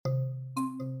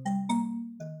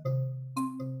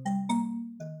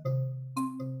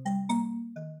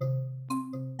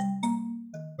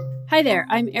Hi there,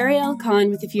 I'm Ariel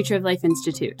Khan with the Future of Life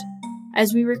Institute.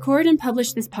 As we record and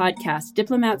publish this podcast,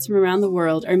 diplomats from around the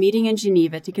world are meeting in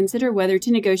Geneva to consider whether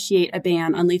to negotiate a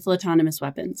ban on lethal autonomous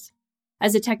weapons.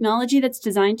 As a technology that's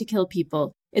designed to kill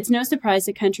people, it's no surprise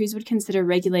that countries would consider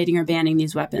regulating or banning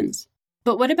these weapons.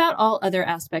 But what about all other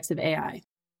aspects of AI?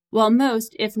 While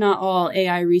most, if not all,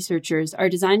 AI researchers are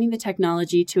designing the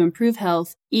technology to improve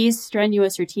health, ease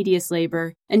strenuous or tedious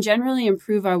labor, and generally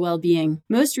improve our well-being,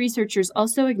 most researchers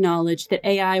also acknowledge that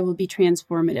AI will be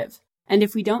transformative. And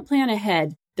if we don't plan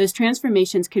ahead, those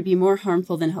transformations could be more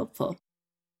harmful than helpful.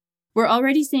 We're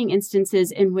already seeing instances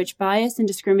in which bias and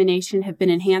discrimination have been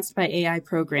enhanced by AI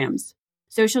programs.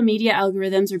 Social media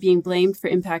algorithms are being blamed for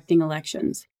impacting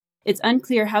elections. It's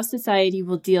unclear how society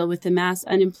will deal with the mass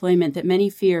unemployment that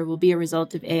many fear will be a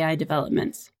result of AI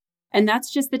developments. And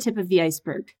that's just the tip of the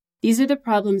iceberg. These are the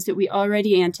problems that we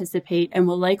already anticipate and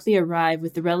will likely arrive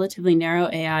with the relatively narrow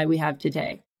AI we have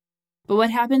today. But what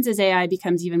happens as AI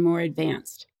becomes even more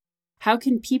advanced? How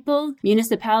can people,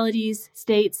 municipalities,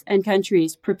 states, and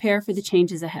countries prepare for the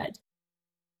changes ahead?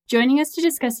 Joining us to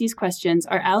discuss these questions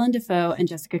are Alan Dafoe and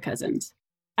Jessica Cousins.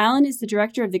 Alan is the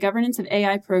director of the Governance of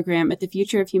AI program at the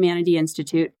Future of Humanity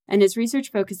Institute, and his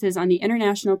research focuses on the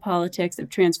international politics of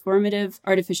transformative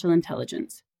artificial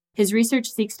intelligence. His research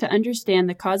seeks to understand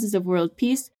the causes of world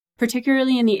peace,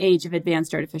 particularly in the age of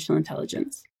advanced artificial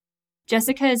intelligence.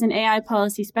 Jessica is an AI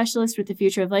policy specialist with the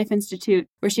Future of Life Institute,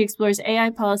 where she explores AI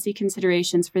policy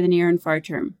considerations for the near and far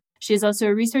term. She is also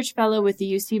a research fellow with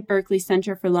the UC Berkeley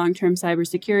Center for Long-Term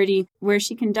Cybersecurity, where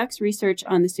she conducts research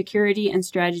on the security and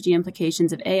strategy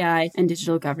implications of AI and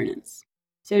digital governance.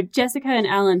 So Jessica and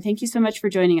Alan, thank you so much for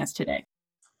joining us today.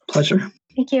 Pleasure.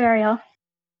 Thank you, Ariel.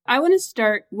 I want to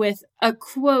start with a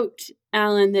quote,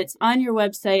 Alan, that's on your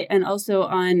website and also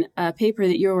on a paper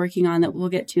that you're working on that we'll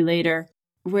get to later,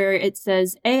 where it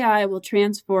says, AI will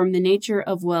transform the nature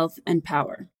of wealth and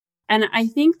power. And I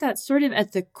think that's sort of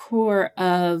at the core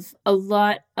of a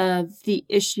lot of the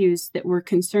issues that we're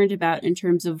concerned about in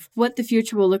terms of what the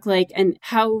future will look like and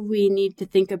how we need to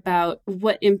think about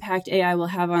what impact AI will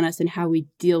have on us and how we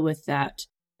deal with that.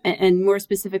 And more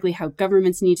specifically, how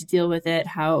governments need to deal with it,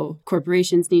 how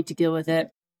corporations need to deal with it.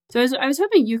 So I was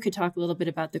hoping you could talk a little bit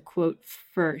about the quote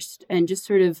first and just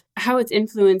sort of how it's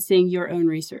influencing your own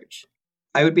research.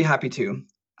 I would be happy to.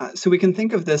 So we can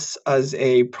think of this as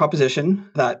a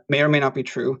proposition that may or may not be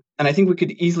true. And I think we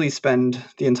could easily spend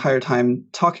the entire time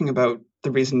talking about the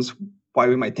reasons why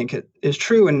we might think it is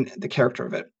true and the character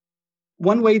of it.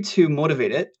 One way to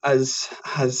motivate it, as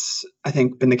has, I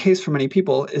think, been the case for many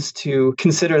people, is to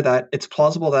consider that it's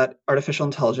plausible that artificial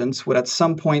intelligence would at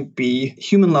some point be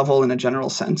human level in a general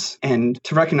sense, and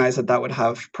to recognize that that would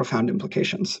have profound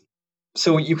implications.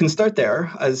 So you can start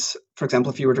there as, for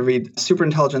example, if you were to read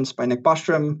Superintelligence by Nick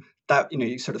Bostrom, that,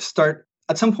 you sort of start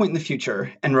at some point in the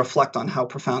future and reflect on how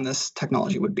profound this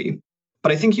technology would be.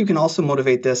 But I think you can also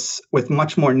motivate this with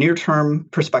much more near-term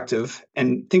perspective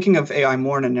and thinking of AI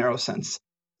more in a narrow sense.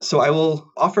 So I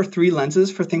will offer 3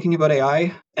 lenses for thinking about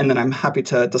AI, and then I'm happy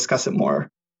to discuss it more.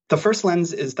 The first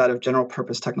lens is that of general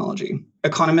purpose technology.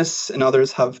 Economists and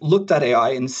others have looked at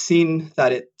AI and seen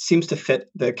that it seems to fit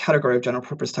the category of general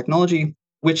purpose technology,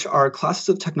 which are classes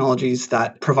of technologies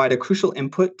that provide a crucial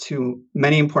input to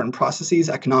many important processes,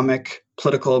 economic,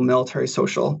 political, military,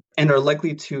 social, and are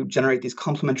likely to generate these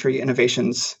complementary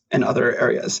innovations in other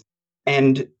areas.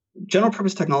 And general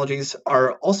purpose technologies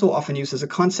are also often used as a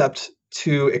concept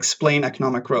to explain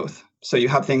economic growth. So you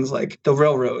have things like the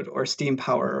railroad or steam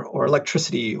power or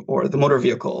electricity or the motor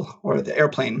vehicle or the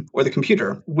airplane or the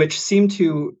computer, which seem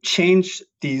to change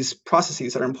these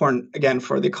processes that are important, again,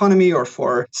 for the economy or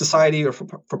for society or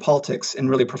for politics in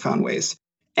really profound ways.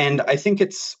 And I think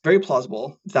it's very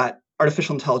plausible that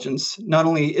artificial intelligence not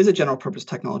only is a general purpose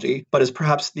technology, but is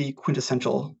perhaps the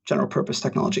quintessential general purpose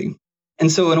technology.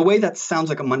 And so in a way that sounds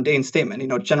like a mundane statement,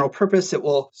 general purpose, it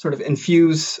will sort of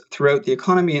infuse throughout the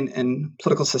economy and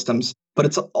political systems, but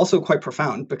it's also quite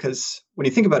profound because when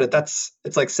you think about it,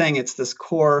 it's like saying it's this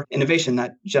core innovation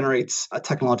that generates a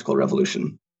technological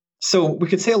revolution. So we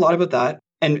could say a lot about that.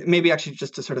 And maybe actually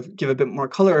just to sort of give a bit more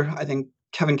color, I think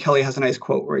Kevin Kelly has a nice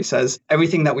quote where he says,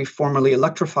 everything that we formerly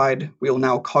electrified, we will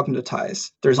now cognitize.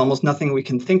 There's almost nothing we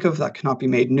can think of that cannot be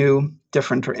made new,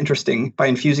 different, or interesting by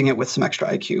infusing it with some extra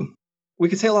IQ. We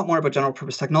could say a lot more about general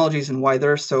purpose technologies and why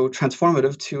they're so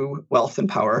transformative to wealth and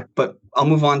power, but I'll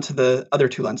move on to the other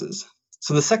 2 lenses.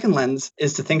 So the second lens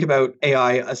is to think about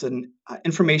AI as an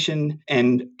information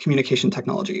and communication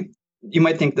technology. You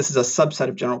might think this is a subset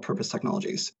of general purpose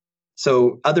technologies.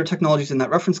 So other technologies in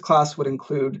that reference class would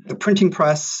include the printing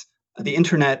press, the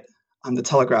internet, the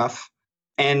telegraph.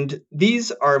 And these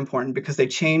are important because they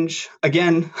change,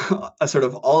 again, a sort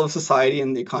of all of society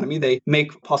and the economy. They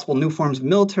make possible new forms of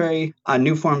military,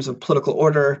 new forms of political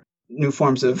order, new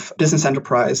forms of business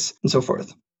enterprise, and so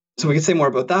forth. So we could say more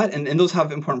about that. And those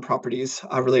have important properties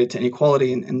related to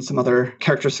inequality and some other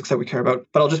characteristics that we care about.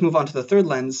 But I'll just move on to the third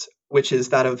lens, which is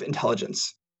that of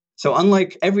intelligence. So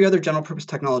unlike every other general purpose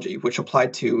technology, which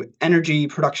applied to energy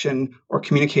production or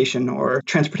communication or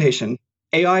transportation,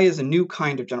 AI is a new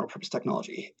kind of general purpose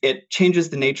technology. It changes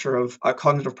the nature of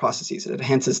cognitive processes. It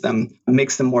enhances them,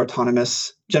 makes them more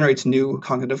autonomous, generates new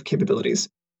cognitive capabilities.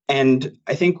 And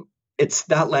I think it's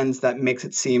that lens that makes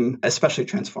it seem especially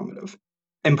transformative.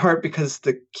 In part because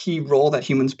the key role that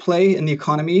humans play in the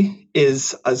economy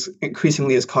is as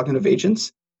increasingly as cognitive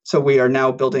agents. So we are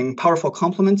now building powerful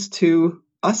complements to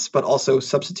us, but also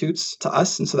substitutes to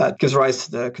us. And so that gives rise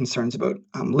to the concerns about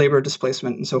labor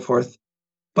displacement and so forth.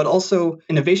 But also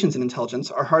innovations in intelligence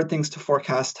are hard things to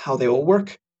forecast how they will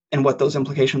work and what those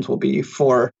implications will be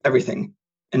for everything.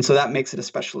 And so that makes it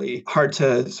especially hard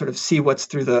to sort of see what's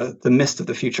through the mist of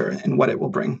the future and what it will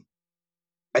bring.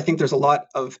 I think there's a lot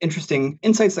of interesting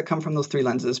insights that come from those three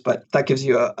lenses, but that gives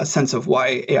you a sense of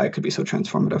why AI could be so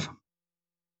transformative.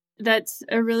 That's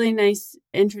a really nice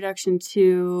introduction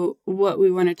to what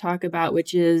we want to talk about,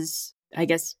 which is, I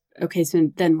guess, okay, so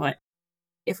then what?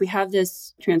 If we have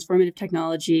this transformative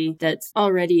technology that's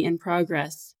already in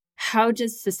progress, how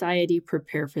does society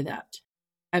prepare for that?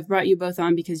 I've brought you both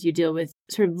on because you deal with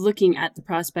sort of looking at the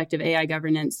prospect of AI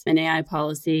governance and AI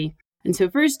policy. And so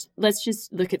first, let's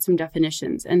just look at some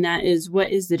definitions. And that is,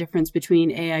 what is the difference between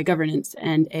AI governance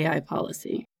and AI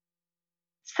policy?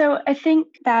 So I think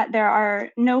that there are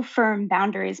no firm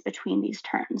boundaries between these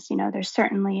terms. There's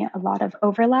certainly a lot of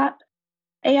overlap.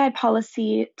 AI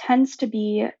policy tends to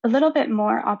be a little bit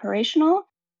more operational,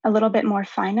 a little bit more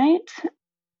finite.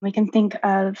 We can think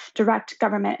of direct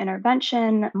government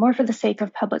intervention more for the sake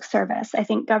of public service. I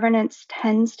think governance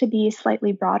tends to be a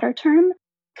slightly broader term,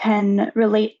 can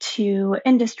relate to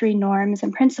industry norms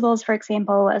and principles, for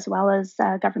example, as well as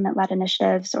government-led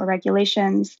initiatives or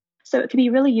regulations. So it can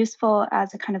be really useful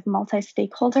as a kind of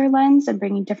multi-stakeholder lens and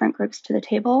bringing different groups to the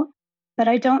table. But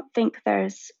I don't think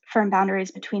there's firm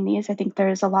boundaries between these. I think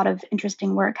there's a lot of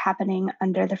interesting work happening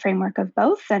under the framework of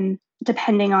both. And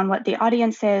depending on what the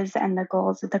audience is and the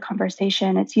goals of the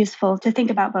conversation, it's useful to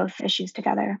think about both issues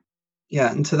together.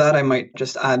 Yeah, and to that, I might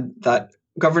just add that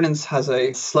governance has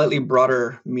a slightly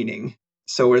broader meaning.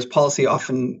 So whereas policy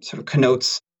often sort of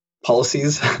connotes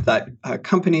policies that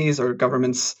companies or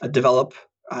governments develop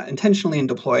intentionally and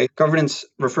deploy, governance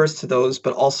refers to those,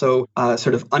 but also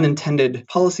sort of unintended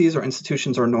policies or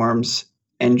institutions or norms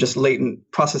and just latent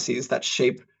processes that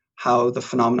shape how the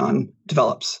phenomenon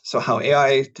develops. So how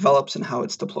AI develops and how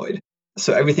it's deployed.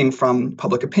 So everything from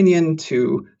public opinion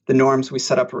to the norms we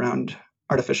set up around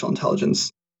artificial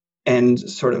intelligence and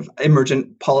sort of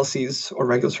emergent policies or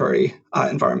regulatory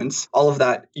environments. All of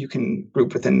that you can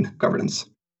group within governance.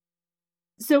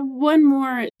 So one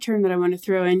more term that I want to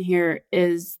throw in here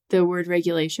is the word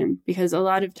regulation, because a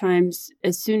lot of times,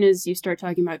 as soon as you start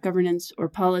talking about governance or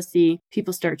policy,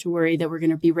 people start to worry that we're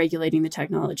going to be regulating the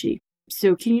technology.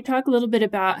 So can you talk a little bit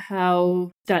about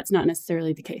how that's not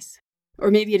necessarily the case?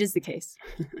 Or maybe it is the case.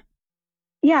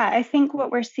 Yeah, I think what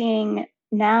we're seeing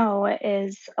now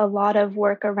is a lot of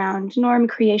work around norm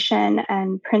creation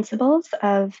and principles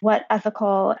of what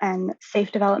ethical and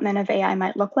safe development of AI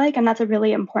might look like. And that's a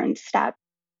really important step.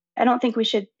 I don't think we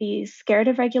should be scared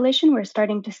of regulation. We're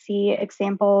starting to see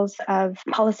examples of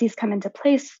policies come into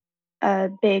place. A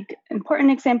big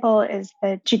important example is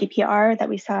the GDPR that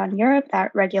we saw in Europe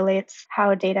that regulates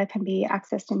how data can be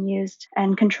accessed and used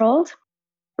and controlled.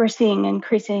 We're seeing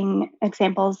increasing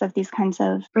examples of these kinds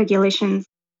of regulations.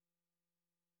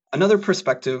 Another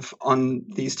perspective on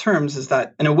these terms is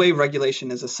that, in a way,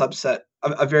 regulation is a subset,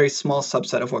 a very small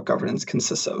subset of what governance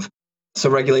consists of. So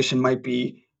regulation might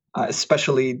be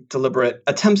especially deliberate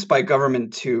attempts by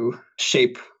government to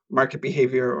shape market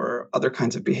behavior or other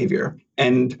kinds of behavior.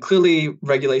 And clearly,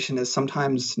 regulation is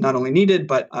sometimes not only needed,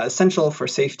 but essential for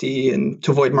safety and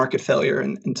to avoid market failure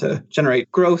and to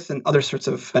generate growth and other sorts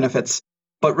of benefits.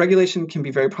 But regulation can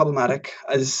be very problematic,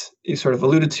 as you sort of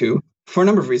alluded to, for a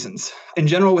number of reasons. In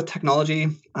general, with technology,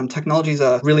 technology is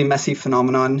a really messy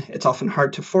phenomenon. It's often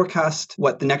hard to forecast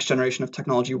what the next generation of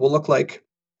technology will look like.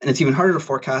 And it's even harder to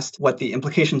forecast what the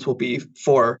implications will be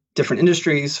for different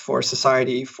industries, for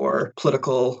society, for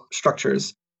political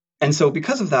structures. And so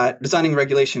because of that, designing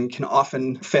regulation can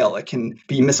often fail. It can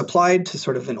be misapplied to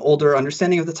sort of an older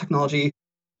understanding of the technology.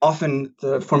 Often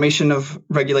the formation of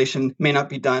regulation may not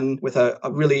be done with a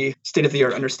really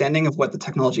state-of-the-art understanding of what the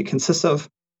technology consists of.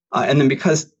 And then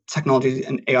because technology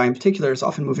and AI in particular is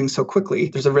often moving so quickly,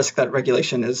 there's a risk that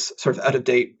regulation is sort of out of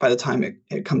date by the time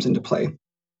it comes into play.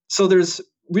 So there's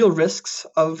real risks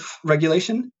of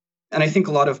regulation. And I think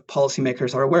a lot of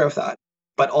policymakers are aware of that.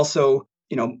 But also,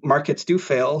 markets do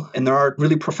fail, and there are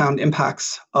really profound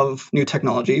impacts of new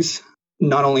technologies,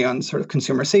 not only on sort of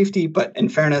consumer safety, but in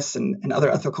fairness and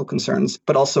other ethical concerns,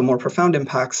 but also more profound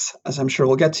impacts, as I'm sure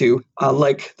we'll get to,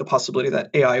 like the possibility that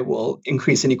AI will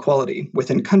increase inequality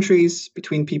within countries,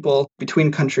 between people,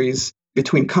 between countries,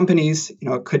 between companies.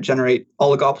 It could generate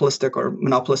oligopolistic or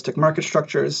monopolistic market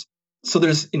structures. So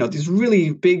there's, these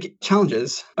really big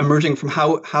challenges emerging from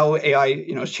how AI,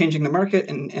 is changing the market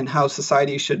and how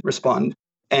society should respond.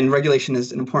 And regulation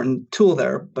is an important tool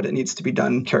there, but it needs to be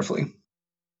done carefully.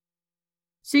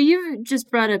 So you've just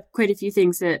brought up quite a few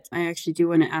things that I actually do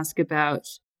want to ask about.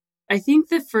 I think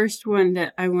the first one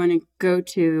that I want to go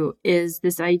to is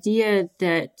this idea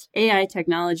that AI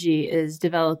technology is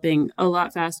developing a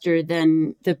lot faster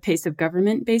than the pace of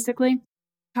government, basically.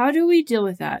 How do we deal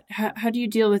with that? How do you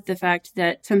deal with the fact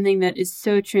that something that is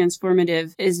so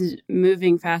transformative is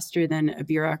moving faster than a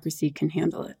bureaucracy can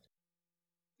handle it?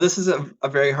 This is a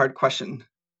very hard question.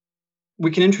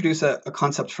 We can introduce a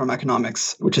concept from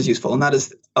economics, which is useful, and that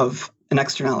is of an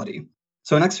externality.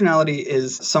 So an externality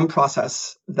is some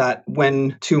process that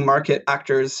when two market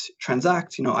actors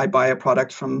transact, I buy a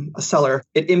product from a seller,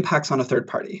 it impacts on a third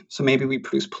party. So maybe we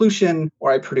produce pollution,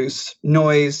 or I produce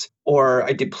noise, or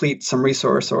I deplete some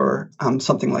resource, or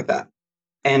something like that.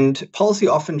 And policy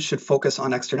often should focus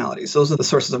on externalities. Those are the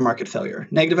sources of market failure.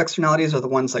 Negative externalities are the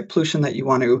ones like pollution that you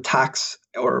want to tax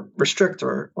or restrict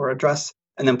or address.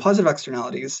 And then positive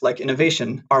externalities like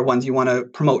innovation are ones you want to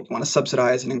promote, you want to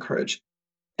subsidize and encourage.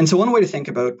 And so one way to think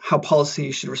about how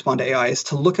policy should respond to AI is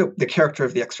to look at the character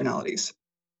of the externalities.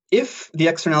 If the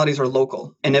externalities are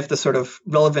local, and if the sort of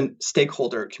relevant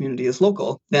stakeholder community is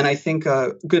local, then I think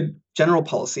a good general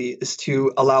policy is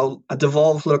to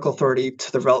devolve political authority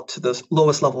to the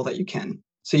lowest level that you can.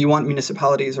 So you want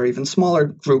municipalities or even smaller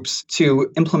groups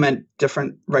to implement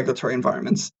different regulatory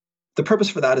environments. The purpose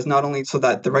for that is not only so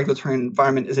that the regulatory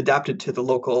environment is adapted to the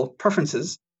local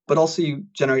preferences, but also you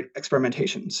generate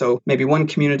experimentation. So maybe one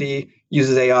community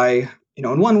uses AI,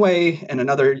 in one way, and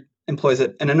another employs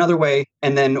it in another way.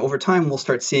 And then over time, we'll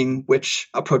start seeing which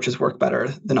approaches work better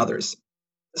than others.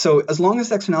 So as long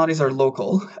as externalities are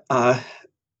local,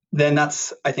 then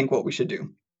that's, I think, what we should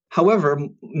do. However,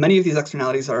 many of these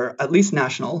externalities are at least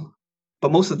national,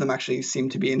 but most of them actually seem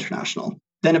to be international.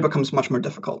 Then it becomes much more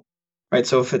difficult. Right.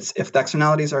 So if the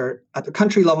externalities are at the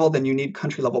country level, then you need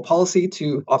country level policy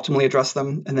to optimally address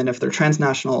them. And then if they're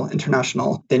transnational,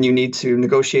 international, then you need to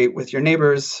negotiate with your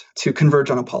neighbors to converge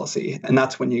on a policy. And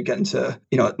that's when you get into,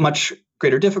 much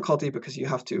greater difficulty because you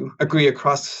have to agree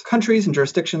across countries and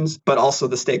jurisdictions, but also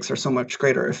the stakes are so much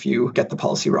greater if you get the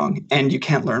policy wrong. And you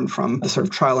can't learn from the sort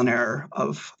of trial and error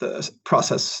of the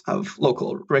process of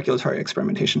local regulatory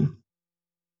experimentation.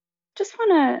 Just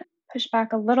want to push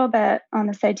back a little bit on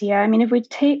this idea. I mean, if we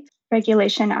take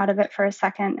regulation out of it for a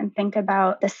second and think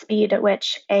about the speed at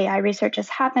which AI research is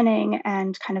happening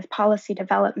and kind of policy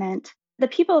development, the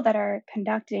people that are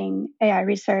conducting AI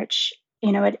research,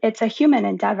 it's a human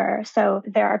endeavor. So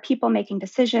there are people making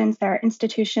decisions, there are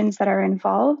institutions that are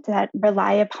involved that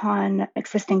rely upon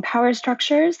existing power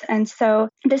structures. And so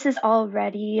this is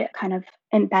already kind of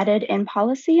embedded in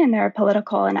policy, and there are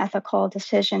political and ethical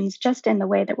decisions just in the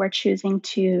way that we're choosing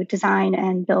to design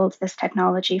and build this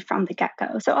technology from the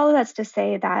get-go. So all of that's to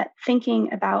say that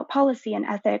thinking about policy and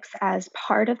ethics as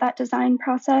part of that design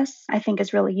process, I think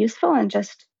is really useful, and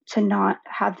just to not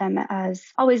have them as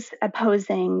always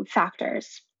opposing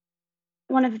factors.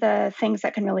 One of the things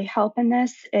that can really help in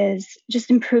this is just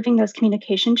improving those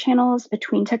communication channels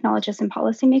between technologists and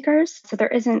policymakers. So there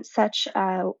isn't such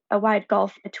a wide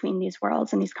gulf between these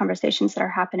worlds and these conversations that are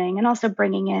happening, and also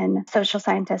bringing in social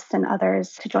scientists and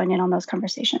others to join in on those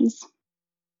conversations.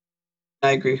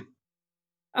 I agree.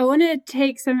 I want to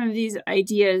take some of these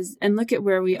ideas and look at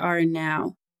where we are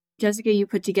now. Jessica, you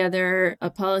put together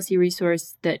a policy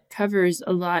resource that covers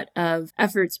a lot of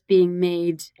efforts being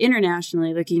made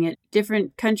internationally, looking at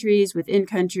different countries within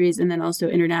countries, and then also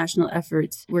international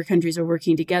efforts where countries are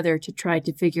working together to try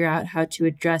to figure out how to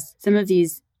address some of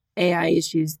these AI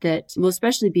issues that will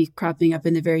especially be cropping up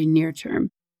in the very near term.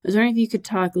 I was wondering if you could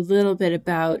talk a little bit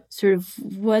about sort of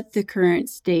what the current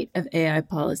state of AI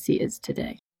policy is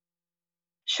today.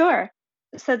 Sure.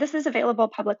 So this is available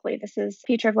publicly. This is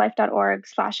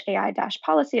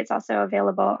futureoflife.org/AI-policy. It's also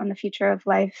available on the Future of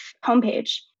Life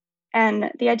homepage.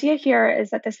 And the idea here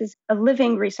is that this is a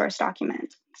living resource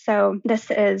document. So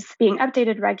this is being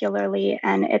updated regularly,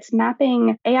 and it's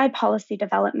mapping AI policy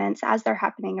developments as they're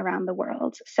happening around the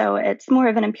world. So it's more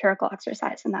of an empirical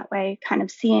exercise in that way, kind of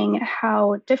seeing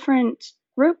how different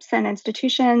groups and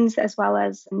institutions, as well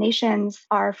as nations,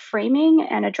 are framing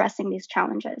and addressing these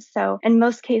challenges. So in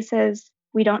most cases,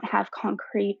 we don't have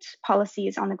concrete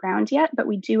policies on the ground yet, but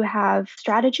we do have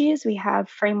strategies. We have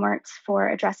frameworks for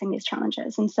addressing these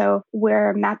challenges. And so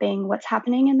we're mapping what's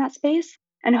happening in that space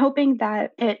and hoping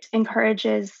that it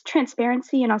encourages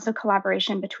transparency and also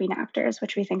collaboration between actors,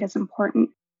 which we think is important.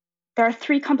 There are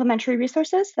 3 complementary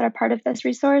resources that are part of this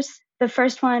resource. The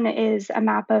first one is a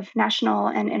map of national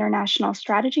and international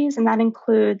strategies, and that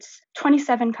includes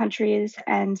 27 countries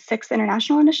and 6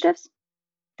 international initiatives.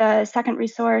 The second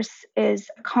resource is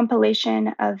a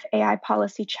compilation of AI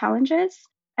policy challenges.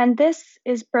 And this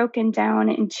is broken down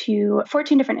into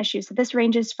 14 different issues. So this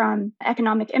ranges from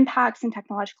economic impacts and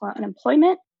technological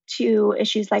unemployment to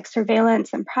issues like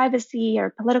surveillance and privacy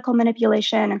or political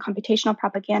manipulation and computational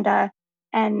propaganda.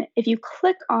 And if you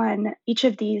click on each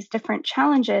of these different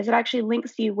challenges, it actually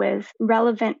links you with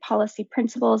relevant policy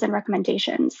principles and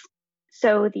recommendations.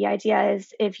 So the idea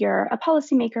is if you're a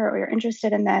policymaker or you're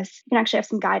interested in this, you can actually have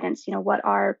some guidance. What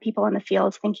are people in the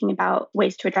field thinking about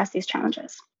ways to address these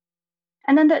challenges?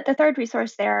 And then the third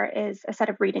resource there is a set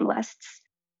of reading lists.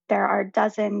 There are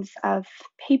dozens of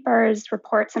papers,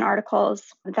 reports, and articles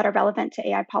that are relevant to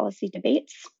AI policy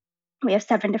debates. We have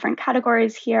 7 different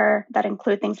categories here that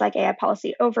include things like AI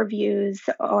policy overviews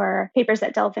or papers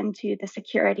that delve into the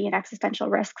security and existential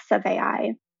risks of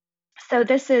AI. So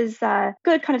this is a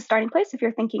good kind of starting place if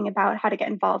you're thinking about how to get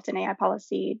involved in AI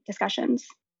policy discussions.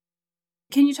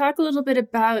 Can you talk a little bit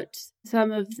about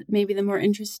some of maybe the more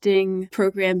interesting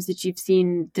programs that you've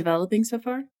seen developing so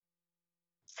far?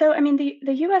 So,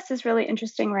 the US is really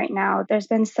interesting right now. There's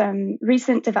been some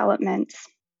recent developments.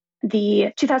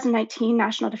 The 2019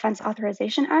 National Defense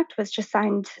Authorization Act was just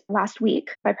signed last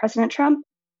week by President Trump.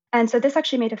 And so this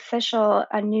actually made official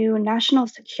a new National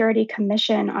Security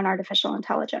Commission on Artificial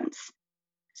Intelligence.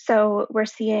 So we're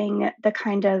seeing the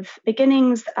kind of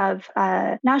beginnings of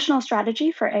a national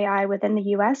strategy for AI within the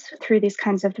US through these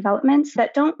kinds of developments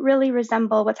that don't really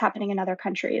resemble what's happening in other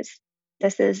countries.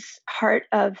 This is part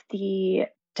of the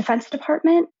Defense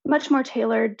Department, much more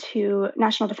tailored to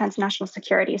national defense and national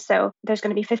security. So there's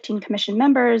going to be 15 commission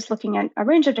members looking at a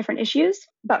range of different issues,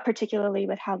 but particularly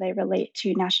with how they relate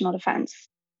to national defense.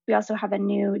 We also have a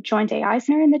new joint AI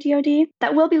center in the DoD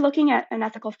that will be looking at an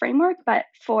ethical framework, but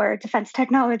for defense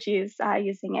technologies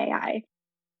using AI.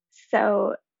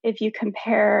 So if you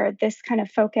compare this kind of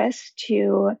focus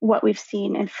to what we've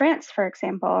seen in France, for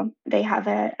example, they have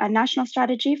a national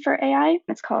strategy for AI.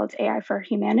 It's called AI for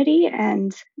Humanity.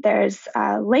 And there's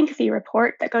a lengthy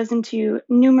report that goes into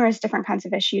numerous different kinds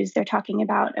of issues. They're talking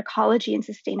about ecology and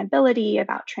sustainability,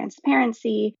 about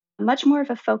transparency, much more of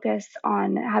a focus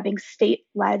on having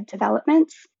state-led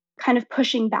developments, kind of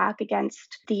pushing back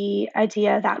against the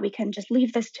idea that we can just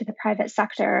leave this to the private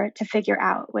sector to figure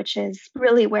out, which is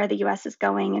really where the US is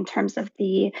going in terms of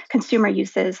the consumer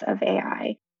uses of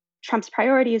AI. Trump's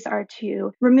priorities are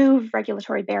to remove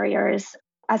regulatory barriers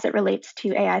as it relates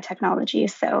to AI technology.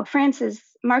 So France is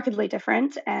markedly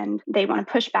different, and they want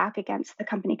to push back against the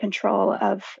company control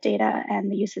of data and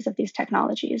the uses of these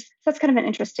technologies. So that's kind of an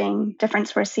interesting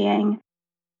difference we're seeing.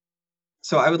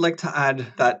 So I would like to add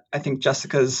that I think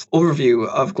Jessica's overview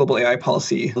of global AI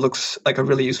policy looks like a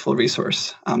really useful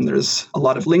resource. There's a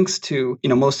lot of links to,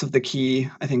 most of the key,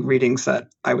 I think, readings that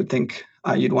I would think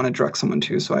you'd want to direct someone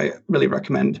to. So I really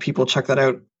recommend people check that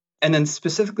out. And then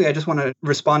specifically, I just want to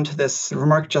respond to this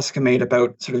remark Jessica made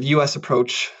about sort of US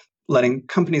approach, letting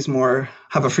companies more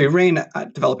have a free rein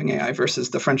at developing AI versus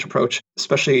the French approach,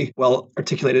 especially well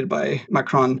articulated by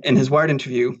Macron in his Wired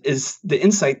interview, is the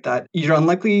insight that you're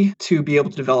unlikely to be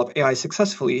able to develop AI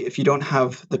successfully if you don't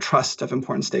have the trust of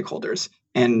important stakeholders.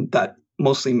 And that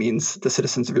mostly means the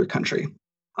citizens of your country.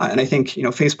 And I think,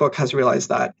 Facebook has realized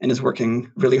that and is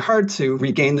working really hard to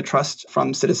regain the trust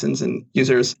from citizens and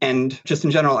users. And just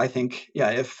in general, I think,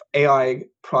 if AI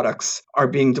products are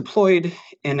being deployed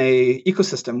in a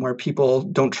ecosystem where people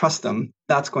don't trust them,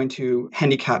 that's going to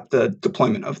handicap the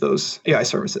deployment of those AI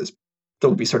services. There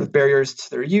will be sort of barriers to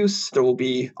their use. There will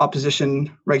be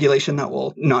opposition regulation that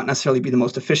will not necessarily be the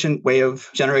most efficient way of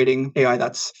generating AI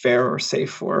that's fair or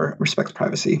safe or respects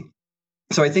privacy.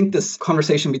 So I think this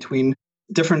conversation between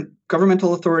different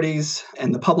governmental authorities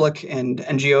and the public and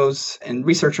NGOs and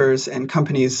researchers and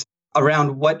companies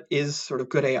around what is sort of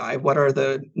good AI, what are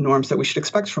the norms that we should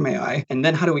expect from AI, and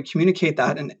then how do we communicate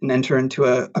that and enter into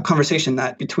a conversation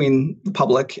that between the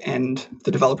public and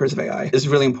the developers of AI is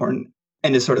really important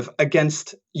and is sort of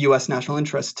against US national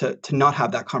interest to not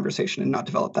have that conversation and not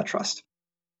develop that trust.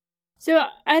 So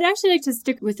I'd actually like to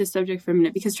stick with this subject for a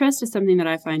minute because trust is something that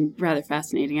I find rather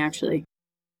fascinating, actually.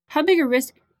 How big a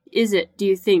risk is it, do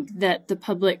you think, that the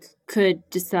public could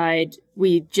decide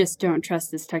we just don't trust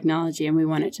this technology and we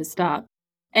want it to stop?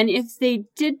 And if they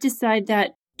did decide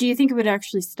that, do you think it would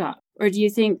actually stop? Or do you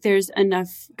think there's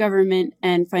enough government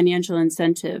and financial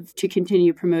incentive to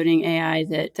continue promoting AI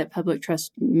that public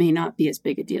trust may not be as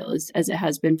big a deal as it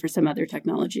has been for some other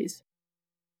technologies?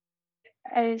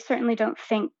 I certainly don't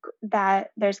think that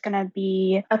there's going to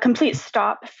be a complete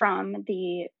stop from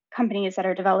the companies that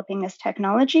are developing this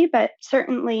technology, but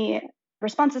certainly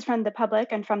responses from the public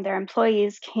and from their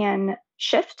employees can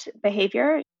shift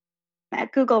behavior.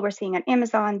 At Google, we're seeing at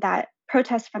Amazon that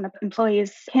protests from the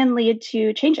employees can lead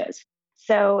to changes.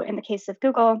 So in the case of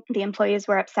Google, the employees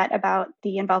were upset about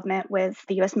the involvement with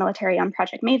the US military on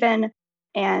Project Maven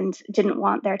and didn't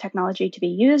want their technology to be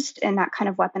used in that kind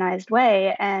of weaponized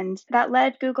way. And that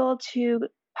led Google to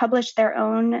publish their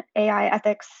own AI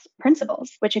ethics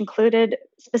principles, which included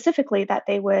specifically that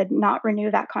they would not renew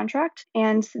that contract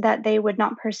and that they would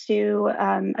not pursue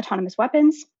autonomous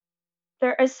weapons.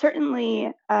 There is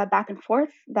certainly a back and forth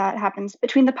that happens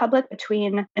between the public,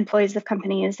 between employees of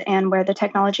companies, and where the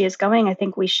technology is going. I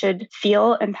think we should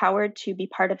feel empowered to be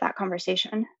part of that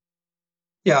conversation.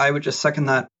 Yeah, I would just second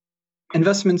that.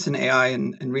 Investments in AI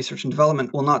and research and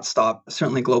development will not stop,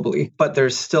 certainly globally, but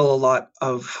there's still a lot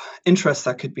of interest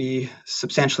that could be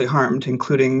substantially harmed,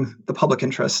 including the public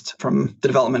interest from the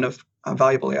development of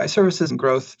valuable AI services and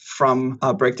growth from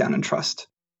a breakdown in trust.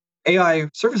 AI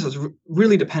services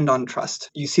really depend on trust.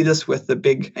 You see this with the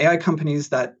big AI companies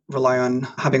that rely on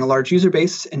having a large user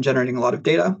base and generating a lot of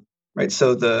data. Right.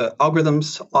 So the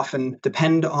algorithms often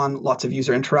depend on lots of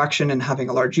user interaction and having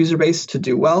a large user base to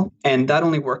do well. And that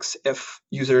only works if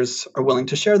users are willing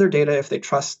to share their data, if they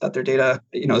trust that their data,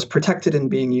 is protected and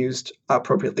being used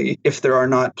appropriately, if there are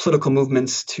not political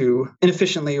movements to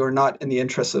inefficiently or not in the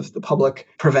interests of the public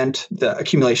prevent the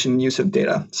accumulation and use of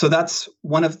data. So that's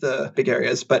one of the big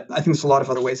areas. But I think there's a lot of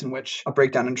other ways in which a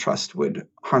breakdown in trust would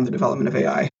harm the development of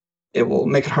AI. It will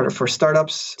make it harder for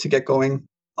startups to get going.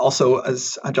 Also,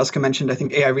 as Jessica mentioned, I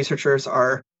think AI researchers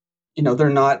are, they're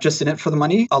not just in it for the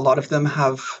money. A lot of them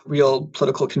have real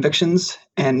political convictions.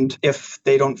 And if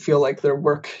they don't feel like their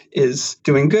work is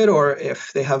doing good, or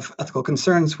if they have ethical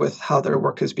concerns with how their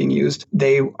work is being used,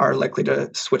 they are likely to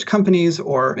switch companies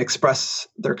or express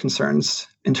their concerns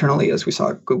internally, as we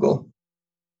saw at Google.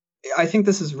 I think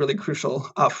this is really crucial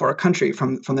for a country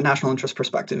from the national interest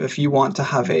perspective. If you want to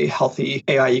have a healthy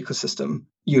AI ecosystem,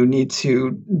 you need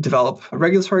to develop a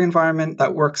regulatory environment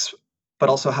that works, but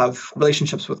also have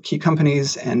relationships with key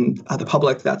companies and the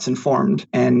public that's informed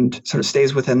and sort of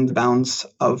stays within the bounds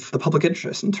of the public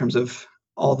interest in terms of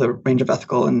all the range of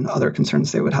ethical and other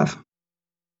concerns they would have.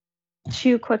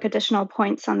 2 quick additional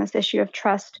points on this issue of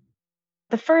trust.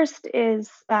 The first is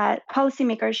that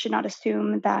policymakers should not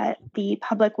assume that the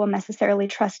public will necessarily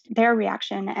trust their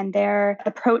reaction and their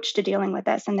approach to dealing with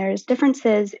this. And there's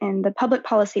differences in the public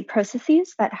policy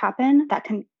processes that happen that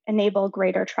can enable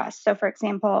greater trust. So, for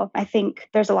example, I think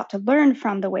there's a lot to learn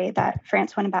from the way that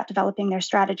France went about developing their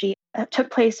strategy. It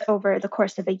took place over the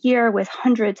course of a year with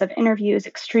hundreds of interviews,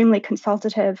 extremely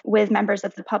consultative with members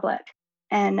of the public.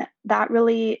 And that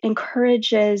really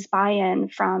encourages buy-in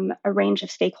from a range of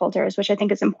stakeholders, which I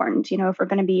think is important. If we're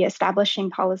going to be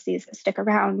establishing policies that stick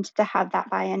around, to have that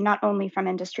buy-in, not only from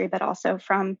industry, but also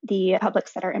from the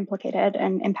publics that are implicated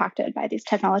and impacted by these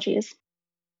technologies.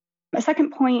 A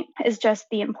second point is just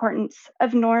the importance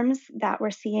of norms that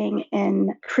we're seeing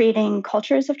in creating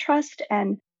cultures of trust.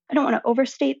 And I don't want to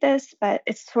overstate this, but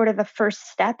it's sort of a first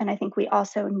step. And I think we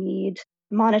also need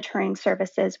monitoring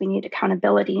services. We need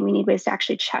accountability. We need ways to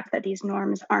actually check that these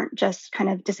norms aren't just kind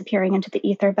of disappearing into the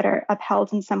ether, but are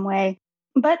upheld in some way.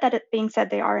 But that being said,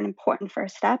 they are an important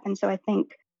first step. And so I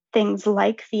think things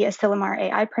like the Asilomar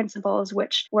AI principles,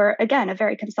 which were, again, a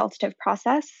very consultative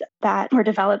process that were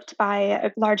developed by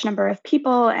a large number of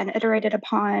people and iterated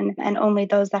upon, and only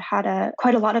those that had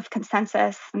quite a lot of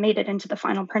consensus made it into the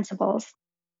final principles.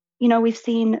 We've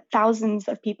seen thousands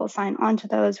of people sign on to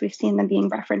those. We've seen them being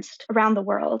referenced around the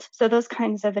world. So those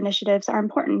kinds of initiatives are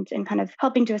important in kind of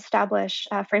helping to establish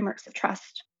frameworks of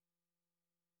trust.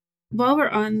 While we're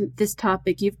on this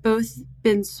topic, you've both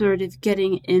been sort of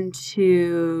getting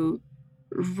into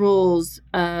roles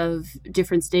of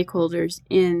different stakeholders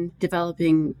in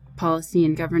developing policy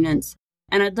and governance.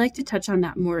 And I'd like to touch on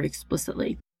that more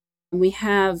explicitly. We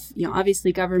have,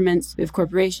 obviously governments, we have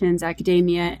corporations,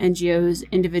 academia, NGOs,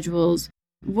 individuals.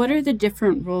 What are the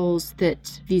different roles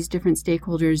that these different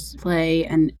stakeholders play?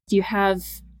 And do you have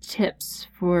tips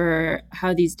for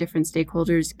how these different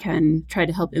stakeholders can try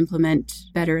to help implement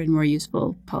better and more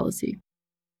useful policy?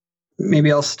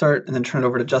 Maybe I'll start and then turn it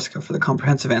over to Jessica for the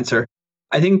comprehensive answer.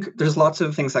 I think there's lots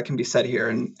of things that can be said here,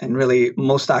 and really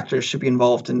most actors should be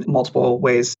involved in multiple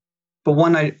ways. But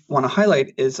one I want to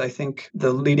highlight is I think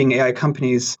the leading AI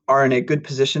companies are in a good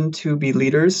position to be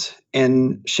leaders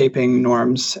in shaping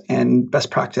norms and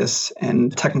best practice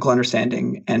and technical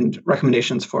understanding and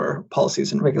recommendations for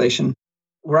policies and regulation.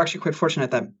 We're actually quite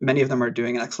fortunate that many of them are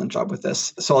doing an excellent job with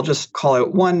this. So I'll just call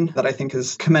out one that I think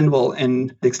is commendable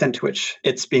in the extent to which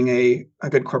it's being a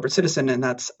good corporate citizen, and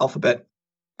that's Alphabet.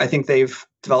 I think they've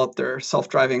developed their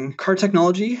self-driving car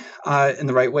technology in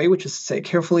the right way, which is to say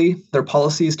carefully. Their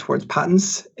policies towards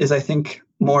patents is, I think,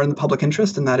 more in the public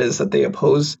interest, and that is that they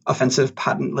oppose offensive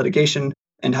patent litigation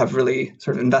and have really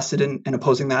sort of invested in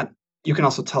opposing that. You can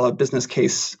also tell a business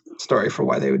case story for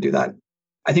why they would do that.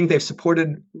 I think they've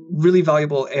supported really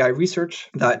valuable AI research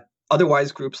that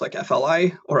otherwise groups like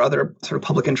FLI or other sort of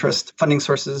public interest funding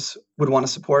sources would want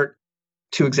to support.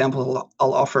 Two examples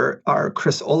I'll offer are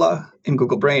Chris Olah in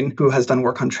Google Brain, who has done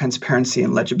work on transparency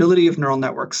and legibility of neural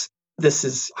networks. This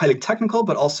is highly technical,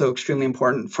 but also extremely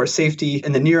important for safety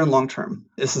in the near and long term.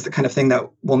 This is the kind of thing that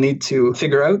we'll need to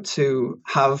figure out to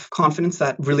have confidence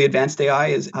that really advanced AI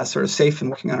is sort of safe and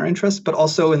working on our interests, but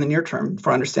also in the near term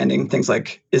for understanding things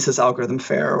like, is this algorithm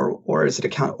fair or is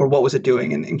it or what was it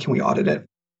doing and can we audit it?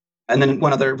 And then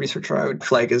one other researcher I would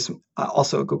flag is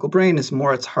also at Google Brain is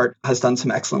Moritz Hart has done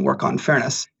some excellent work on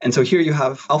fairness. And so here you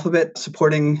have Alphabet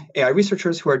supporting AI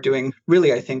researchers who are doing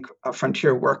really, I think,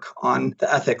 frontier work on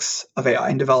the ethics of AI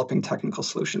and developing technical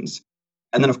solutions.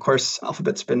 And then, of course,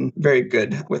 Alphabet's been very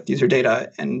good with user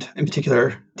data. And in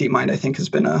particular, DeepMind, I think, has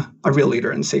been a real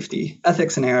leader in safety,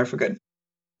 ethics, and AI for good.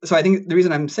 So I think the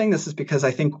reason I'm saying this is because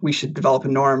I think we should develop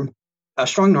a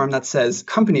strong norm that says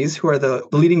companies who are the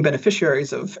leading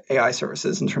beneficiaries of AI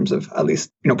services in terms of at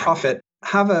least profit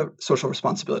have a social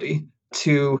responsibility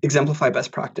to exemplify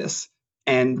best practice.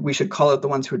 And we should call out the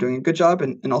ones who are doing a good job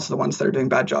and also the ones that are doing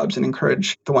bad jobs and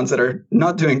encourage the ones that are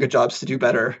not doing good jobs to do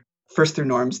better, first through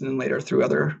norms and then later through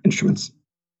other instruments.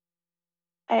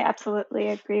 I absolutely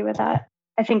agree with that.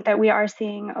 I think that we are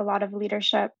seeing a lot of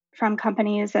leadership from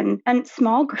companies and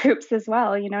small groups as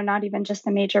well, not even just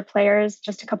the major players.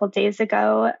 Just a couple of days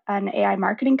ago, an AI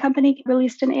marketing company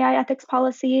released an AI ethics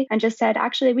policy and just said,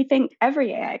 actually, we think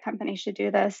every AI company should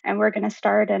do this. And we're going to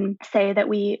start and say that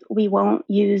we won't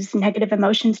use negative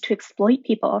emotions to exploit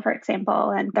people, for example,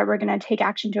 and that we're going to take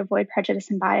action to avoid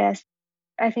prejudice and bias.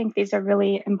 I think these are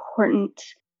really important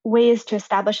ways to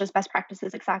establish those best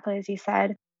practices, exactly as you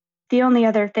said. The only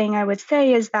other thing I would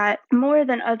say is that more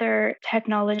than other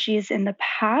technologies in the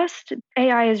past,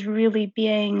 AI is really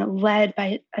being led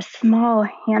by a small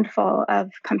handful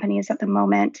of companies at the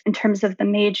moment in terms of the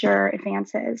major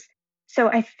advances. So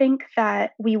I think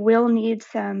that we will need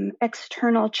some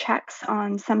external checks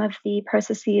on some of the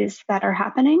processes that are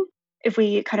happening. If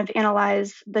we kind of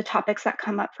analyze the topics that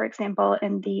come up, for example,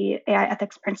 in the AI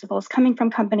ethics principles coming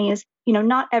from companies,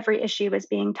 not every issue is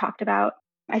being talked about.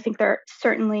 I think there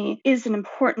certainly is an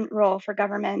important role for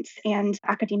governments and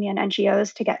academia and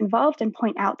NGOs to get involved and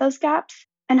point out those gaps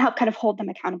and help kind of hold them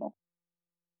accountable.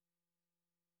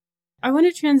 I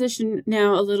want to transition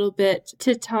now a little bit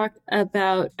to talk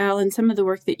about, Alan, some of the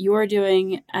work that you're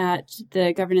doing at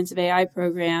the Governance of AI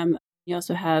program. You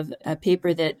also have a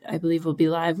paper that I believe will be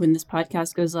live when this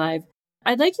podcast goes live.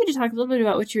 I'd like you to talk a little bit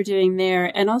about what you're doing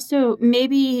there and also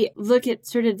maybe look at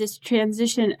sort of this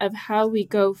transition of how we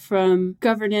go from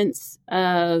governance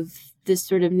of this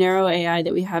sort of narrow AI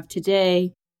that we have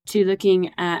today to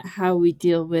looking at how we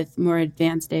deal with more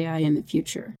advanced AI in the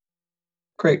future.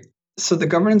 Great. So the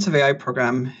Governance of AI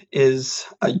program is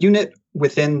a unit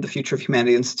within the Future of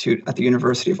Humanity Institute at the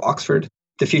University of Oxford.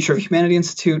 The Future of Humanity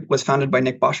Institute was founded by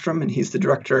Nick Bostrom, and he's the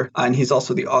director, and he's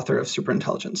also the author of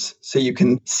Superintelligence. So you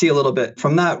can see a little bit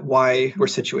from that why we're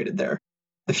situated there.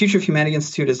 The Future of Humanity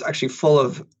Institute is actually full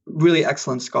of really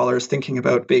excellent scholars thinking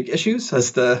about big issues,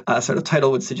 as the sort of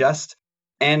title would suggest.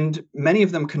 And many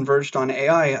of them converged on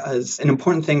AI as an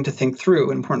important thing to think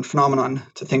through, an important phenomenon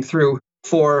to think through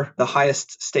for the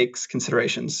highest stakes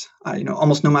considerations.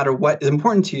 Almost no matter what is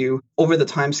important to you over the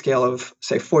time scale of,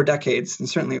 say, 4 decades, and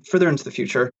certainly further into the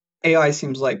future, AI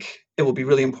seems like it will be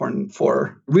really important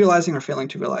for realizing or failing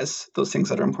to realize those things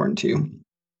that are important to you.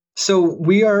 So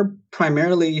we are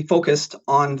primarily focused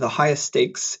on the highest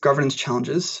stakes governance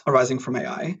challenges arising from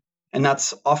AI. And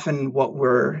that's often what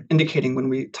we're indicating when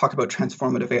we talk about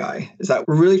transformative AI, is that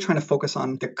we're really trying to focus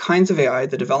on the kinds of AI,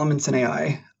 the developments in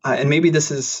AI, and maybe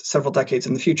this is several decades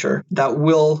in the future, that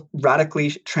will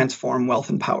radically transform wealth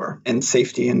and power and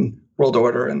safety and world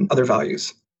order and other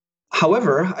values.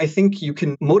 However, I think you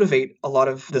can motivate a lot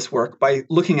of this work by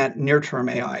looking at near-term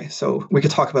AI. So we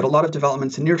could talk about a lot of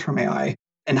developments in near-term AI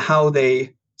and how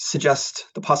they suggest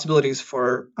the possibilities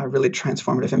for really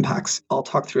transformative impacts. I'll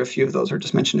talk through a few of those or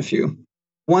just mention a few.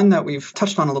 One that we've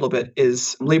touched on a little bit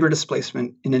is labor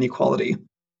displacement and inequality.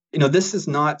 This is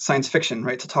not science fiction,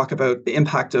 right? To talk about the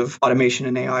impact of automation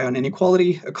and AI on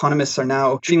inequality. Economists are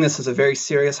now treating this as a very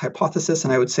serious hypothesis.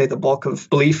 And I would say the bulk of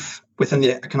belief within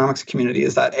the economics community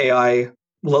is that AI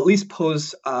will at least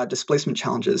pose displacement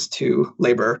challenges to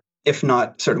labor, if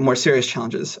not sort of more serious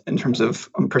challenges in terms of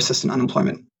persistent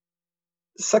unemployment.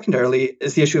 Secondarily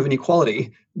is the issue of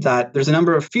inequality, that there's a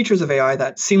number of features of AI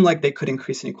that seem like they could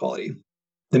increase inequality.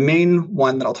 The main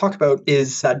one that I'll talk about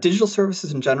is that digital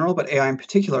services in general, but AI in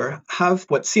particular, have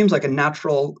what seems like a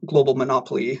natural global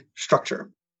monopoly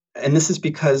structure. And this is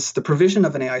because the provision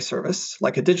of an AI service,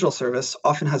 like a digital service,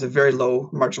 often has a very low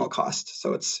marginal cost.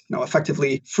 So it's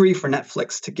effectively free for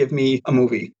Netflix to give me a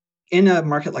movie. In a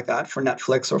market like that, for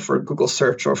Netflix or for Google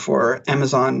Search or for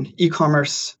Amazon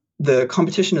e-commerce, the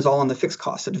competition is all on the fixed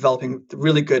cost of developing the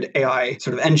really good AI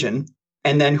sort of engine.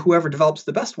 And then whoever develops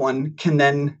the best one can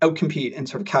then outcompete and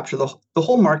sort of capture the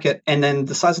whole market. And then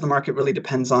the size of the market really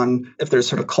depends on if there's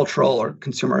sort of cultural or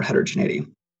consumer heterogeneity.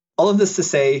 All of this to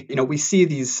say, we see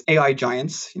these AI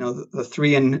giants, the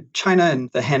three in China and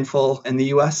the handful in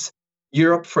the US.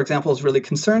 Europe, for example, is really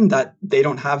concerned that they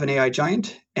don't have an AI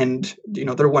giant. And,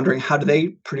 they're wondering, how do they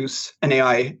produce an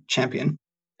AI champion?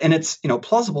 And it's,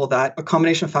 plausible that a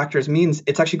combination of factors means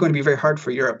it's actually going to be very hard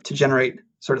for Europe to generate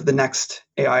sort of the next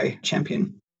AI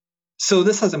champion. So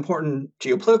this has important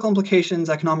geopolitical implications,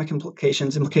 economic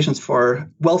implications for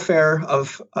welfare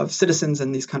of citizens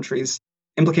in these countries,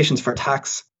 implications for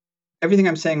tax. Everything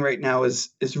I'm saying right now is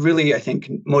really, I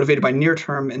think, motivated by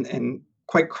near-term and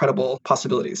quite credible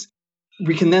possibilities.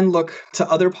 We can then look to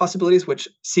other possibilities which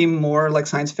seem more like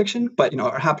science fiction, but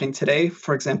are happening today.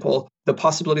 For example, the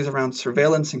possibilities around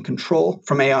surveillance and control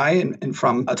from AI and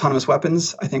from autonomous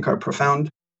weapons, I think, are profound.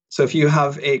 So if you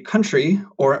have a country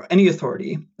or any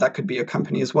authority, that could be a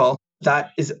company as well,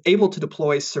 that is able to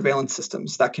deploy surveillance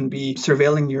systems that can be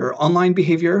surveilling your online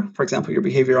behavior, for example, your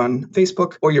behavior on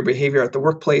Facebook or your behavior at the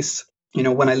workplace.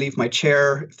 When I leave my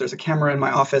chair, if there's a camera in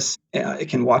my office, it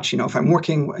can watch, if I'm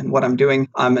working and what I'm doing.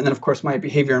 And then, of course, my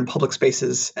behavior in public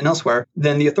spaces and elsewhere,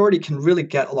 then the authority can really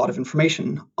get a lot of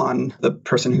information on the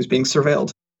person who's being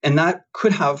surveilled. And that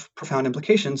could have profound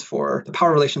implications for the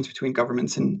power relations between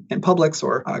governments and publics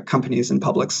or companies and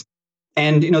publics.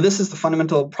 And, this is the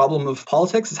fundamental problem of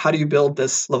politics, is how do you build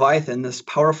this Leviathan, this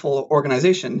powerful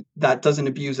organization that doesn't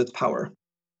abuse its power?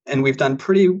 And we've done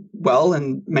pretty well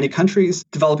in many countries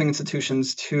developing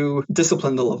institutions to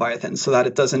discipline the Leviathan so that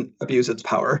it doesn't abuse its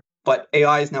power. But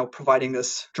AI is now providing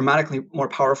this dramatically more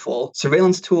powerful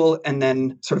surveillance tool and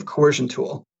then sort of coercion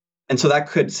tool. And so that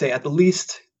could, say, at the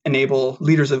least enable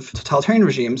leaders of totalitarian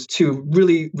regimes to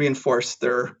really reinforce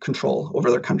their control over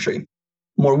their country.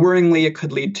 More worryingly, it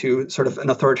could lead to sort of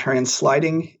an authoritarian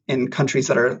sliding in countries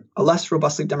that are less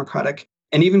robustly democratic.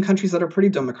 And even countries that are pretty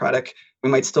democratic, we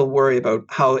might still worry about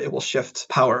how it will shift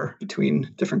power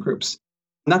between different groups.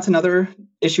 And that's another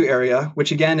issue area,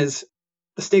 which again is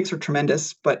the stakes are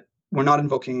tremendous, but we're not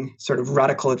invoking sort of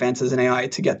radical advances in AI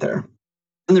to get there.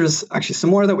 And there's actually some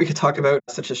more that we could talk about,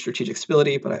 such as strategic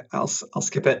stability, but I'll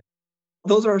skip it.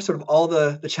 Those are sort of all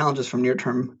the challenges from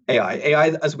near-term AI. AI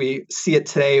as we see it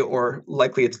today, or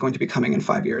likely it's going to be coming in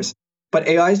 5 years. But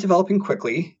AI is developing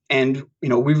quickly, and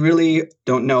we really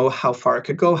don't know how far it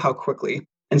could go, how quickly.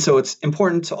 And so it's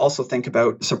important to also think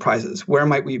about surprises. Where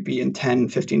might we be in 10,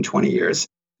 15, 20 years?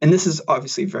 And this is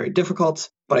obviously very difficult,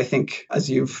 but I think, as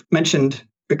you've mentioned,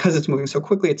 because it's moving so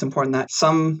quickly, it's important that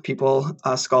some people,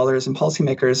 scholars and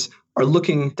policymakers, are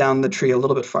looking down the tree a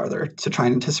little bit farther to try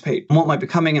and anticipate what might be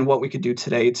coming and what we could do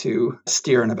today to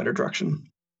steer in a better direction.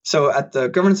 So at the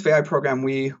Governance of AI program,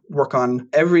 we work on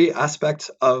every aspect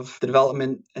of the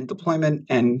development and deployment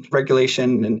and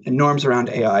regulation and norms around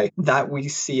AI that we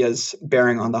see as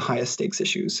bearing on the highest stakes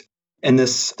issues. And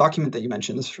this document that you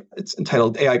mentioned, it's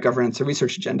entitled AI Governance, a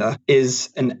Research Agenda, is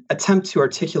an attempt to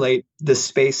articulate the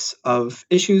space of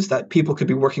issues that people could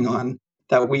be working on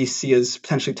that we see as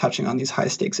potentially touching on these high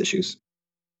stakes issues.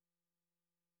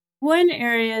 One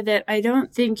area that I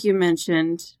don't think you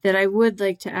mentioned that I would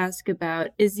like to ask about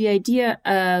is the idea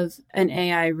of an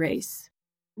AI race.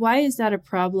 Why is that a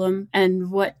problem, and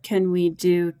what can we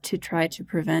do to try to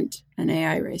prevent an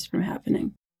AI race from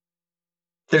happening?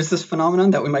 There's this phenomenon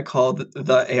that we might call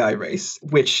the AI race,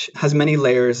 which has many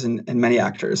layers and many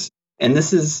actors. And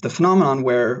this is the phenomenon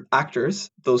where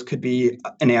actors, those could be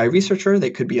an AI researcher,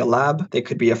 they could be a lab, they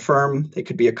could be a firm, they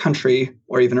could be a country,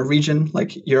 or even a region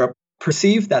like Europe,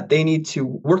 perceive that they need to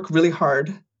work really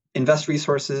hard, invest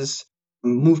resources,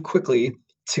 move quickly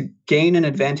to gain an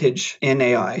advantage in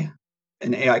AI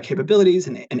and AI capabilities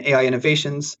and AI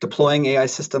innovations, deploying AI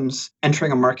systems,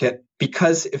 entering a market,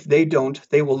 because if they don't,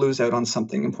 they will lose out on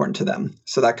something important to them.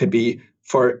 So that could be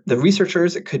for the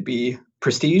researchers, it could be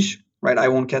prestige, right? I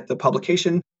won't get the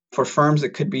publication. For firms,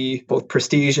 it could be both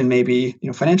prestige and maybe,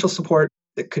 financial support.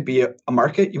 It could be a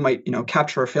market. You might,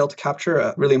 capture or fail to capture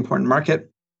a really important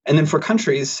market. And then for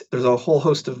countries, there's a whole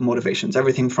host of motivations,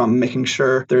 everything from making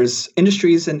sure there's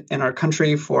industries in our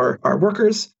country for our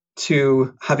workers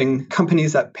to having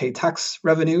companies that pay tax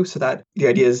revenue, so that the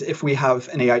idea is if we have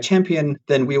an AI champion,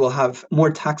 then we will have more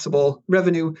taxable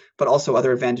revenue, but also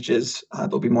other advantages.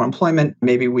 There'll be more employment.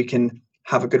 Maybe we can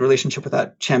have a good relationship with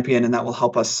that champion, and that will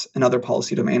help us in other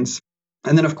policy domains.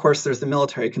 And then, of course, there's the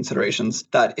military considerations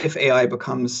that if AI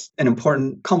becomes an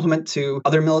important complement to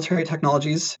other military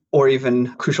technologies or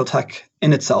even crucial tech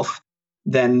in itself,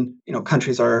 then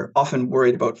countries are often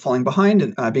worried about falling behind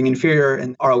and being inferior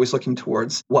and are always looking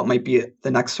towards what might be the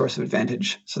next source of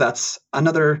advantage. So that's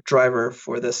another driver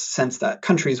for this sense that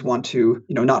countries want to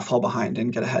not fall behind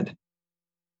and get ahead.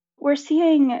 We're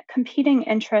seeing competing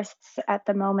interests at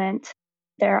the moment.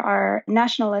 There are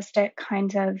nationalistic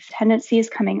kinds of tendencies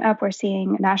coming up. We're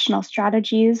seeing national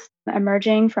strategies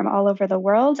emerging from all over the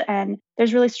world. And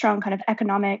there's really strong kind of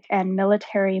economic and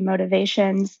military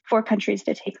motivations for countries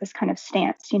to take this kind of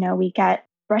stance. We get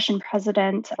Russian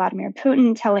President Vladimir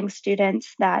Putin telling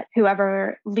students that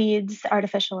whoever leads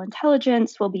artificial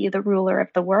intelligence will be the ruler of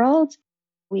the world.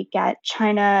 We get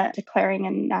China declaring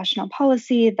in national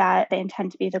policy that they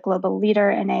intend to be the global leader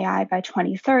in AI by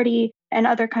 2030, and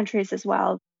other countries as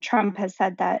well. Trump has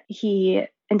said that he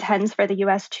intends for the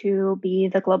US to be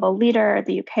the global leader.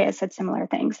 The UK has said similar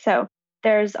things. So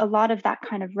there's a lot of that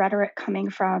kind of rhetoric coming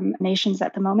from nations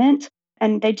at the moment.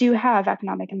 And they do have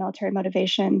economic and military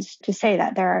motivations to say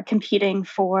that they're competing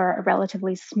for a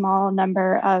relatively small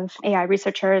number of AI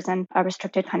researchers and a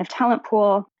restricted kind of talent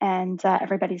pool. And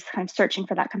everybody's kind of searching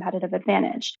for that competitive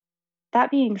advantage.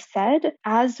 That being said,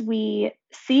 as we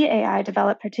see AI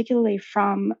develop, particularly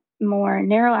from more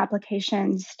narrow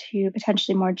applications to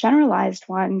potentially more generalized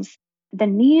ones, the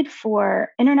need for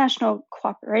international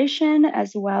cooperation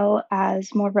as well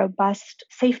as more robust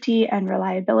safety and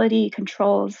reliability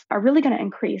controls are really going to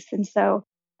increase. And so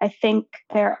I think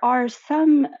there are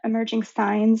some emerging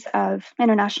signs of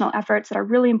international efforts that are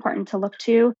really important to look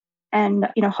to. And,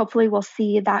 hopefully we'll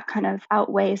see that kind of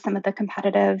outweigh some of the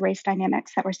competitive race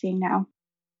dynamics that we're seeing now.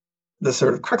 The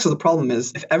sort of crux of the problem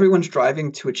is if everyone's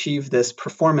driving to achieve this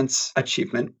performance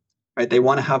achievement, right, they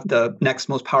want to have the next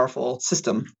most powerful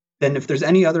system, then if there's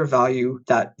any other value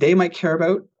that they might care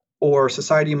about or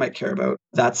society might care about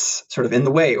that's sort of in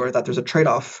the way, or that there's a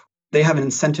trade-off, they have an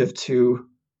incentive to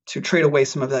trade away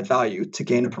some of that value to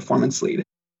gain a performance lead.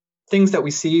 Things that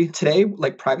we see today,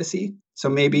 like privacy. So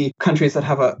maybe countries that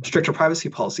have a stricter privacy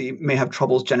policy may have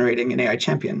troubles generating an AI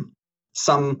champion.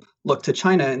 Some look to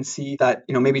China and see that,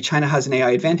 maybe China has an AI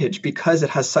advantage because it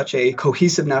has such a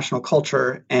cohesive national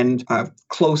culture and a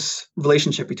close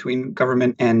relationship between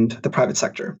government and the private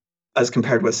sector, as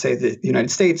compared with, say, the United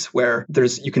States, where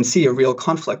you can see a real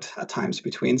conflict at times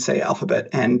between, say, Alphabet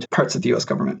and parts of the US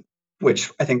government, which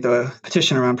I think the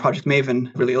petition around Project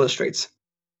Maven really illustrates.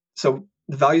 So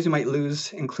the values you might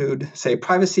lose include, say,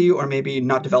 privacy, or maybe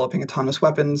not developing autonomous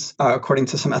weapons according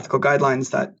to some ethical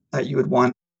guidelines that you would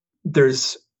want.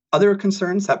 There's other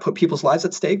concerns that put people's lives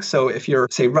at stake. So if you're,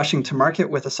 say, rushing to market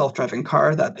with a self-driving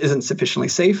car that isn't sufficiently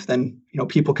safe, then,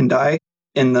 people can die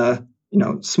in the,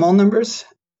 small numbers.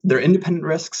 They're independent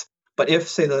risks. But if,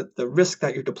 say, the risk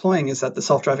that you're deploying is that the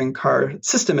self-driving car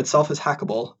system itself is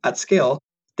hackable at scale,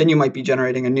 then you might be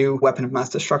generating a new weapon of mass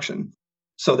destruction.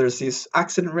 So there's these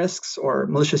accident risks or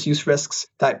malicious use risks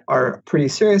that are pretty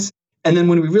serious. And then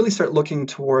when we really start looking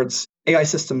towards AI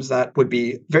systems that would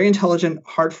be very intelligent,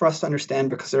 hard for us to understand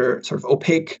because they're sort of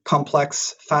opaque,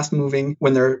 complex, fast-moving,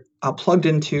 when they're plugged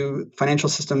into financial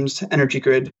systems, energy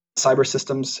grid, cyber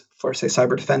systems for, say,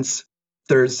 cyber defense,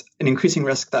 there's an increasing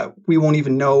risk that we won't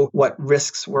even know what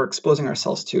risks we're exposing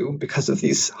ourselves to because of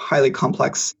these highly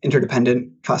complex,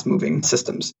 interdependent, fast-moving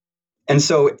systems. And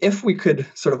so if we could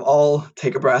sort of all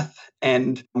take a breath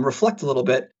and reflect a little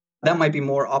bit, that might be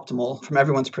more optimal from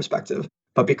everyone's perspective.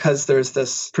 But because there's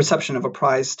this perception of a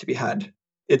prize to be had,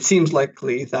 it seems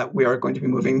likely that we are going to be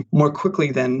moving more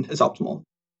quickly than is optimal.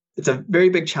 It's a very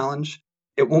big challenge.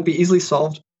 It won't be easily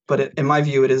solved, but in my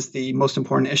view, it is the most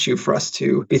important issue for us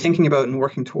to be thinking about and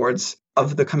working towards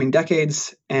of the coming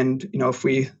decades. And if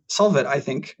we solve it, I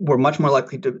think we're much more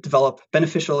likely to develop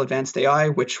beneficial advanced AI,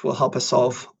 which will help us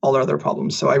solve all our other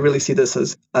problems. So I really see this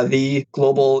as the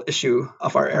global issue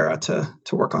of our era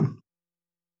to work on.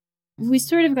 We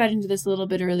sort of got into this a little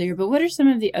bit earlier, but what are some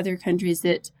of the other countries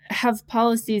that have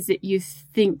policies that you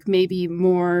think maybe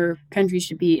more countries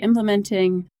should be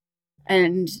implementing?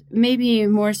 And maybe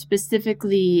more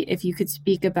specifically, if you could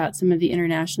speak about some of the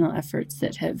international efforts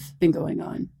that have been going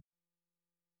on.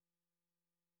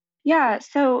 Yeah,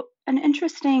 so an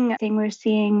interesting thing we're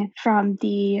seeing from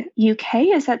the UK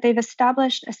is that they've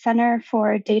established a Center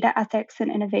for Data Ethics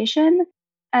and Innovation,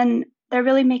 and they're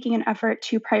really making an effort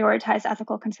to prioritize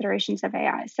ethical considerations of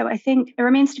AI. So I think it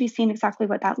remains to be seen exactly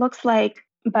what that looks like,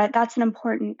 but that's an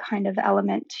important kind of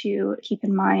element to keep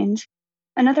in mind.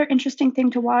 Another interesting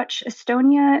thing to watch,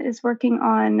 Estonia is working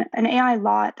on an AI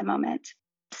law at the moment.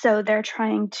 So they're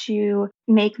trying to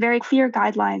make very clear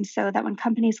guidelines so that when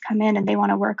companies come in and they want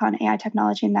to work on AI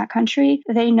technology in that country,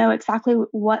 they know exactly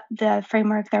what the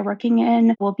framework they're working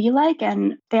in will be like.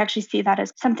 And they actually see that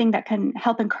as something that can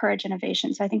help encourage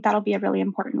innovation. So I think that'll be a really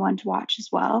important one to watch as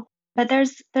well. But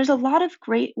there's a lot of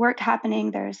great work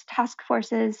happening. There's task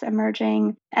forces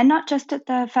emerging, and not just at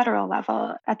the federal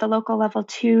level, at the local level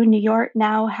too. New York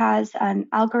now has an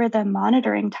algorithm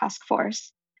monitoring task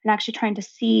force and actually trying to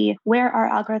see where are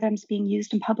algorithms being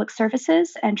used in public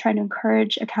services and trying to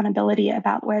encourage accountability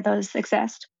about where those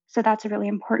exist. So that's a really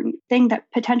important thing that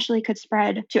potentially could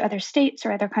spread to other states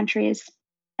or other countries.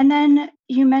 And then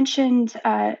you mentioned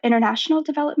international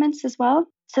developments as well.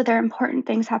 So there are important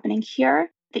things happening here.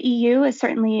 The EU is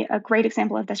certainly a great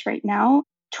example of this right now.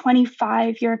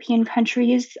 25 European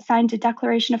countries signed a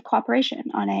declaration of cooperation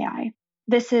on AI.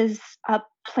 This is a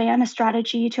plan, a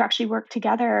strategy to actually work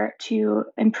together to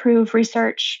improve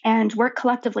research and work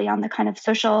collectively on the kind of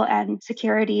social and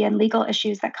security and legal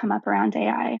issues that come up around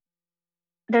AI.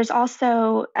 There's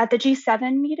also, at the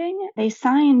G7 meeting, they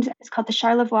signed, it's called the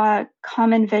Charlevoix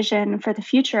Common Vision for the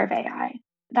Future of AI.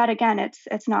 That, again,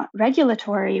 it's not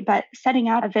regulatory, but setting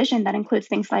out a vision that includes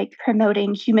things like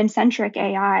promoting human-centric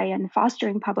AI and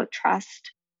fostering public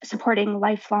trust, supporting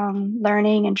lifelong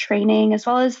learning and training, as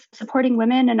well as supporting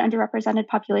women and underrepresented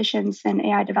populations in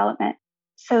AI development.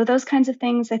 So those kinds of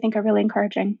things I think are really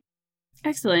encouraging.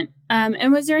 Excellent.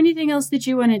 And was there anything else that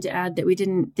you wanted to add that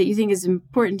you think is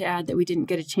important to add that we didn't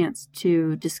get a chance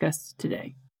to discuss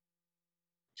today?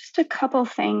 Just a couple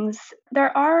things.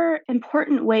 There are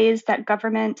important ways that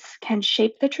governments can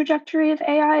shape the trajectory of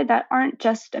AI that aren't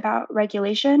just about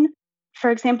regulation.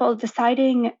 For example,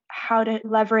 deciding how to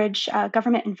leverage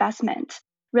government investment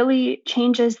really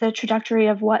changes the trajectory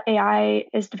of what AI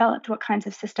is developed, what kinds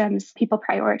of systems people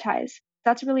prioritize.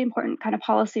 That's a really important kind of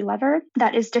policy lever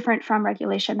that is different from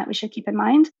regulation that we should keep in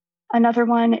mind. Another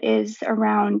one is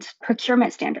around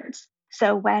procurement standards.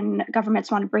 So when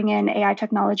governments want to bring in AI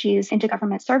technologies into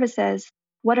government services,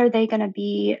 what are they going to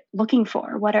be looking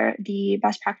for? What are the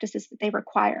best practices that they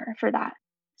require for that?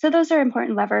 So those are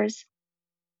important levers.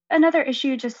 Another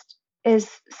issue just is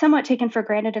somewhat taken for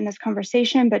granted in this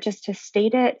conversation, but just to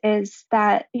state it, is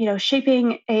that,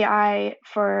 shaping AI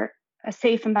for a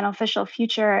safe and beneficial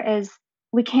future is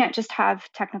we can't just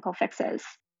have technical fixes.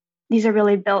 These are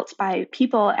really built by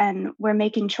people, and we're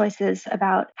making choices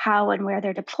about how and where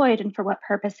they're deployed and for what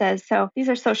purposes. So these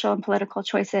are social and political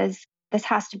choices. This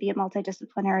has to be a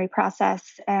multidisciplinary process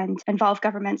and involve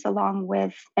governments along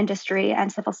with industry and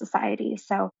civil society.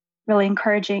 So really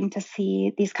encouraging to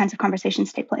see these kinds of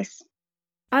conversations take place.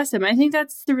 Awesome. I think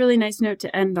that's the really nice note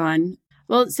to end on.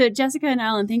 Well, so Jessica and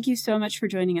Alan, thank you so much for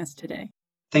joining us today.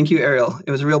 Thank you, Ariel.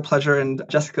 It was a real pleasure. And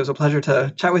Jessica, it was a pleasure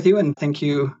to chat with you. And thank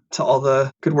you to all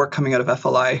the good work coming out of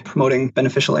FLI promoting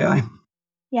beneficial AI.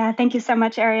 Yeah, thank you so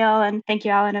much, Ariel. And thank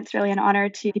you, Alan. It's really an honor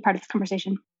to be part of this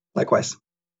conversation. Likewise.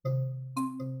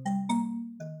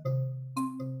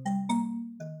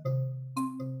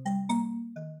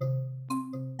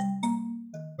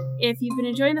 If you've been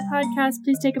enjoying the podcast,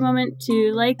 please take a moment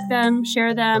to like them,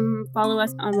 share them, follow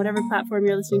us on whatever platform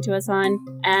you're listening to us on.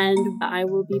 And I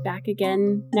will be back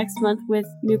again next month with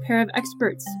a new pair of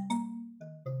experts